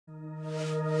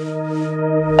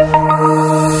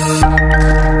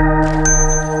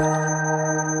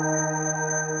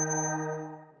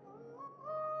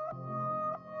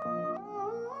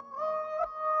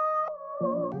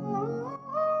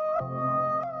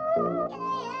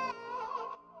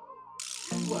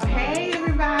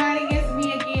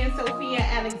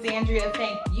Alexandria.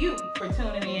 Thank you for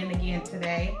tuning in again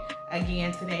today.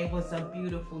 Today was a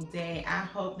beautiful day. I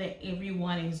hope that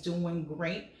everyone is doing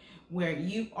great where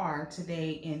you are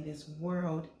today in this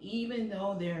world, even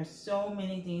though there are so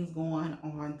many things going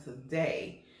on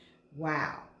today.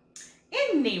 Wow.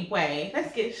 Anyway,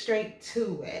 let's get straight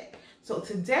to it. So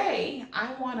today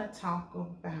I want to talk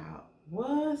about,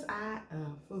 was I a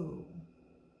fool?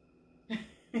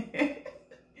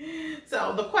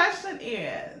 So the question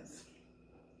is,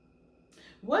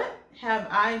 what have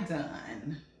I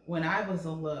done when I was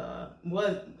in love?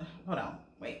 Hold on,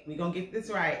 wait, we're gonna get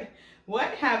this right.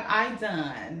 What have I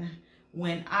done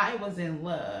when I was in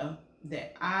love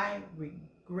that I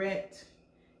regret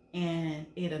and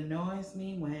it annoys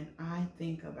me when I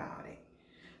think about it?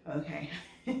 Okay.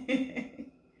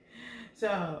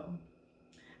 So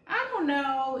I don't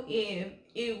know if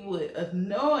it would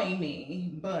annoy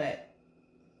me, but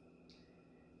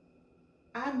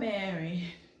I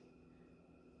married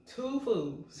two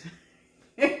fools.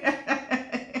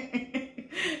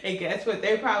 And guess what?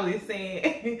 They probably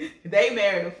saying they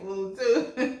married a fool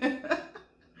too.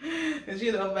 Because,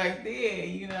 you know, back then,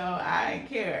 you know, I didn't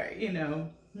care, you know.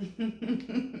 I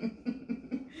mean,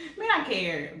 I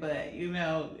cared, but, you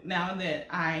know, now that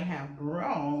I have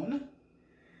grown,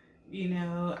 you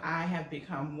know, I have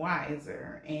become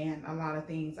wiser, and a lot of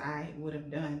things I would have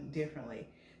done differently.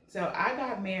 So I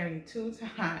got married 2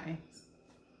 times,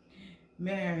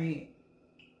 married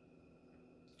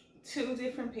 2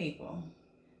 different people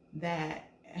that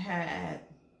had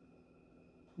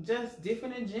just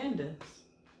different agendas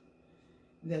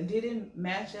that didn't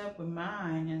match up with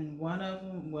mine, and one of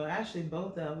them, well, actually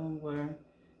both of them were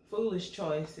foolish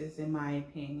choices in my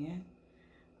opinion.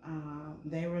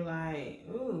 They were like,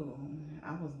 ooh,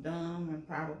 I was dumb and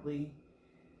probably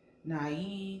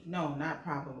naive. No, not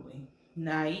probably.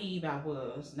 Naive, I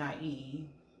was naive.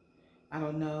 I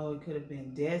don't know, it could have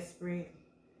been desperate,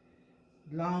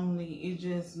 lonely. It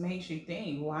just makes you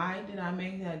think, why did I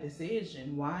make that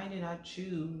decision? Why did I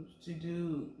choose to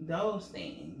do those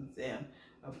things? And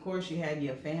of course you had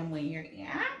your family here.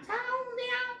 Yeah, I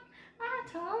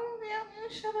told them you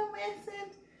should have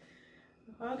listened.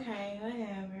 Okay,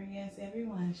 whatever. Yes,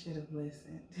 everyone should have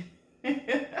listened.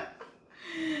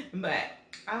 But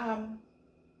I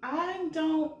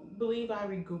don't believe I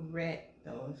regret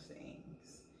those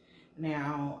things.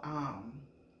 Now,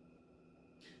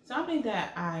 something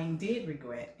that I did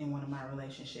regret in one of my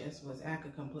relationships was act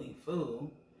a complete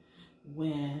fool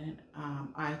when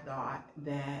I thought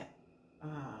that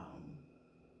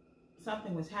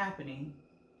something was happening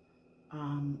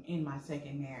in my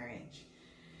second marriage.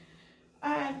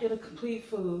 I acted a complete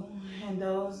fool, and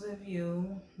those of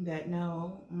you that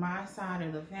know my side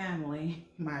of the family,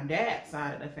 my dad's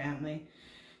side of the family,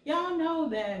 y'all know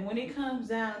that when it comes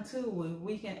down to it,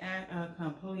 we can act a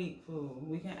complete fool.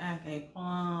 We can act a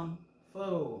plumb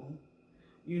fool.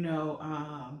 You know,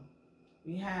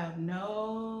 we have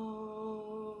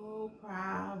no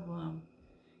problem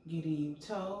getting you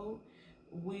told.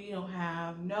 We don't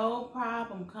have no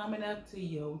problem coming up to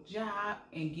your job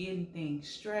and getting things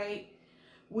straight.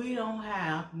 We don't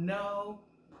have no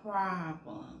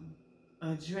problem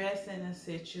addressing a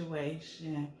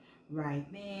situation right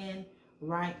then,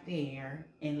 right there,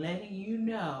 and letting you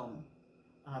know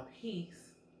a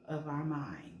piece of our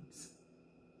minds.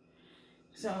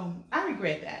 So I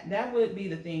regret that. That would be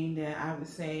the thing that I would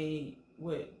say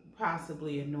would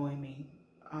possibly annoy me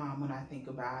when I think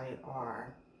about it,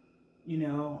 or, you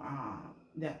know,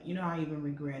 that, you know, I even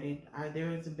regret it.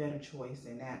 There is a better choice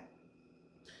than that.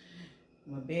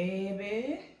 Well,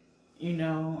 baby, you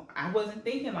know, I wasn't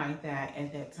thinking like that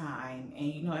at that time.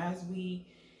 And, you know, as we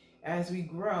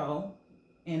grow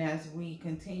and as we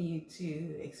continue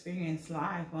to experience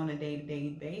life on a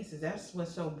day-to-day basis, that's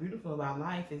what's so beautiful about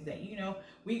life, is that, you know,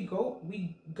 we go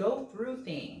through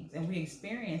things and we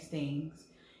experience things,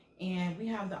 and we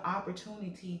have the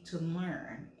opportunity to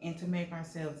learn and to make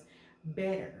ourselves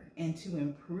better and to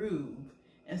improve.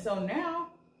 And so now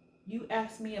you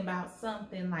ask me about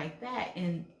something like that,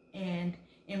 and in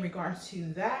regards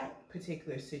to that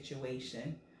particular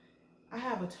situation, I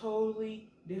have a totally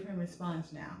different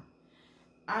response now.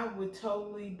 I would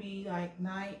totally be like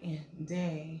night and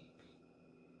day,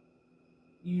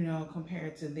 you know,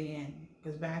 compared to then.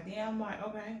 Because back then I'm like,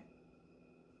 okay,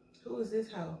 who is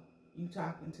this hoe you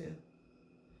talking to?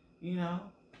 You know?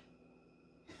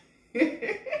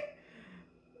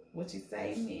 What you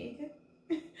say, nigga?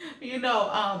 You know,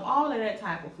 all of that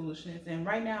type of foolishness. And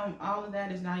right now, all of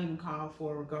that is not even called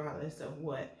for, regardless of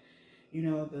what, you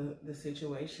know, the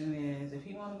situation is. If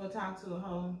you want to go talk to a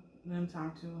hoe, let him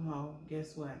talk to a hoe.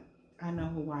 Guess what? I know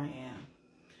who I am.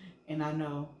 And I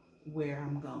know where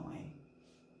I'm going.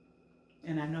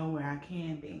 And I know where I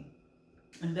can be.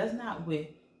 And that's not with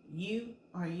you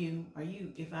or you or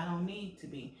you if I don't need to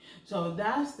be. So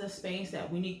that's the space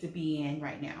that we need to be in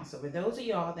right now. So for those of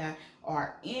y'all that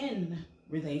are in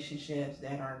relationships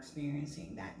that are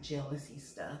experiencing that jealousy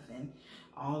stuff and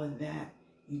all of that,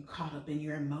 you caught up in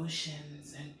your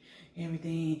emotions and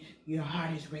everything, your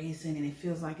heart is racing and it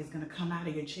feels like it's going to come out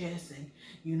of your chest, and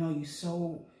you know you're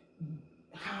so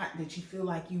hot that you feel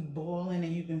like you boiling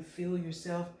and you can feel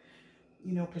yourself,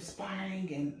 you know, perspiring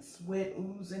and sweat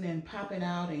oozing and popping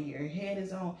out, and your head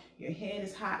is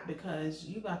hot because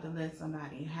you got to let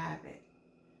somebody have it.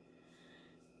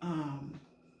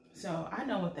 So I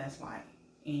know what that's like,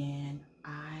 and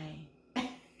I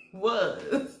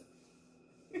was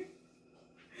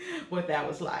what that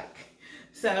was like.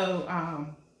 So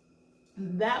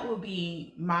that would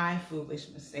be my foolish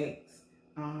mistakes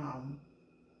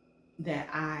that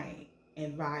I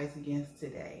advise against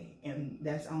today, and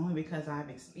that's only because I've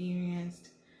experienced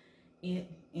it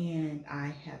and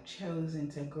I have chosen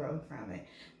to grow from it.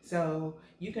 So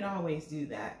you can always do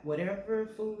that. Whatever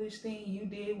foolish thing you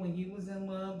did when you was in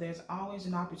love, there's always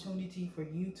an opportunity for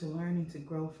you to learn and to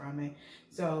grow from it.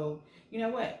 So you know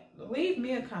what, leave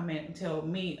me a comment and tell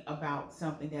me about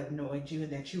something that annoyed you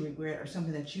and that you regret, or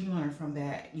something that you learned from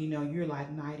that, you know, you're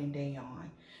like night and day on.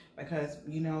 Because,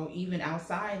 you know, even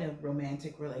outside of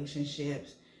romantic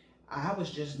relationships, I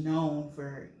was just known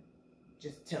for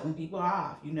just telling people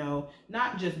off, you know,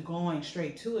 not just going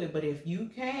straight to it, but if you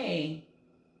came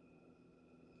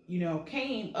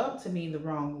up to me the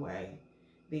wrong way,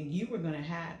 then you were going to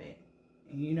have it.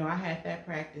 And, you know, I had that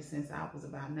practice since I was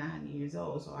about 9 years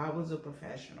old. So I was a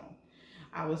professional.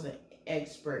 I was an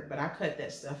expert, but I cut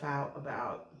that stuff out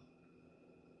about,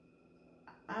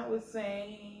 I would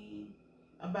say,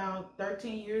 about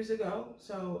 13 years ago.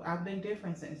 So I've been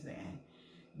different since then.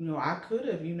 You know, I could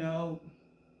have, you know,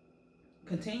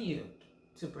 continued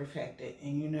to perfect it,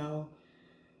 and you know,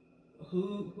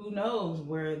 who knows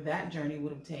where that journey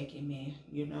would have taken me,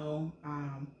 you know,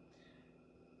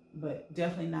 but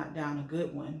definitely not down a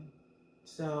good one.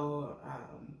 So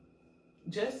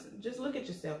just look at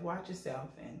yourself, watch yourself,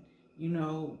 and you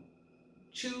know,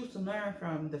 choose to learn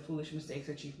from the foolish mistakes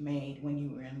that you've made when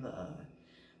you were in love.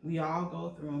 We all go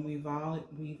through them. We've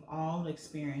all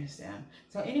experienced them.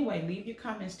 So anyway, leave your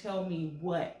comments. Tell me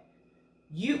what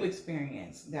you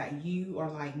experienced that you are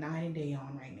like night and day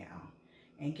on right now.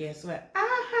 And guess what?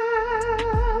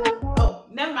 Oh,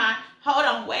 never mind. Hold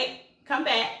on. Wait. Come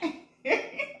back.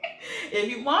 If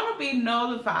you want to be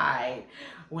notified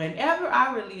whenever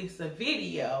I release a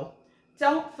video,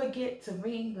 don't forget to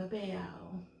ring the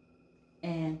bell.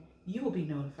 And you will be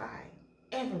notified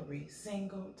every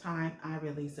single time I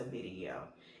release a video.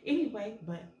 Anyway,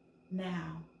 but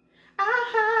now,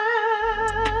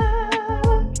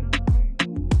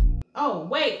 oh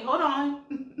wait, hold on,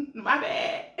 my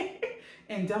bad.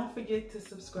 And don't forget to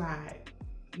subscribe.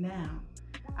 Now,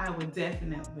 I will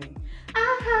definitely,